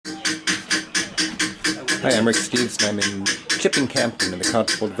Hi, I'm Rick Steves, and I'm in Chipping Campden in the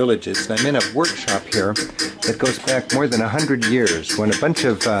Cotswold villages, and I'm in a workshop here that goes back more than 100 years, when a bunch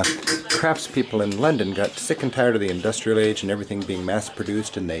of craftspeople in London got sick and tired of the industrial age and everything being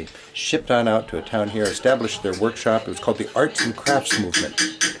mass-produced, and they shipped on out to a town here, established their workshop. It was called the Arts and Crafts Movement,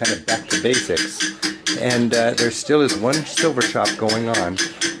 kind of back to basics. And there still is one silver shop going on,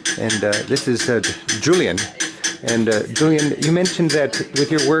 and this is Julian. And Julian, you mentioned that with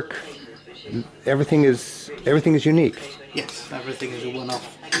your work, everything is unique. Yes, everything is a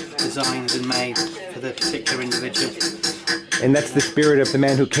one-off, designed and made for the particular individual. And that's the spirit of the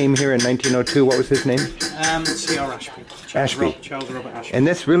man who came here in 1902. What was his name? C.R. Ashby. Charles Robert Ashby. And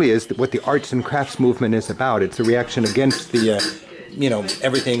this really is what the arts and crafts movement is about. It's a reaction against the,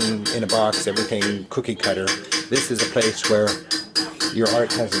 everything in a box, everything cookie cutter. This is a place where your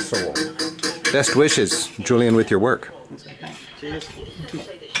art has a soul. Best wishes, Julian, with your work. Okay. Cheers.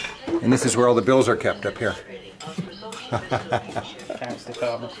 And this is where all the bills are kept up here. Accounts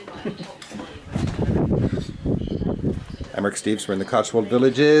department. I'm Rick Steves. We're in the Cotswold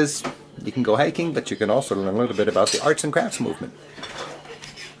villages. You can go hiking, but you can also learn a little bit about the arts and crafts movement.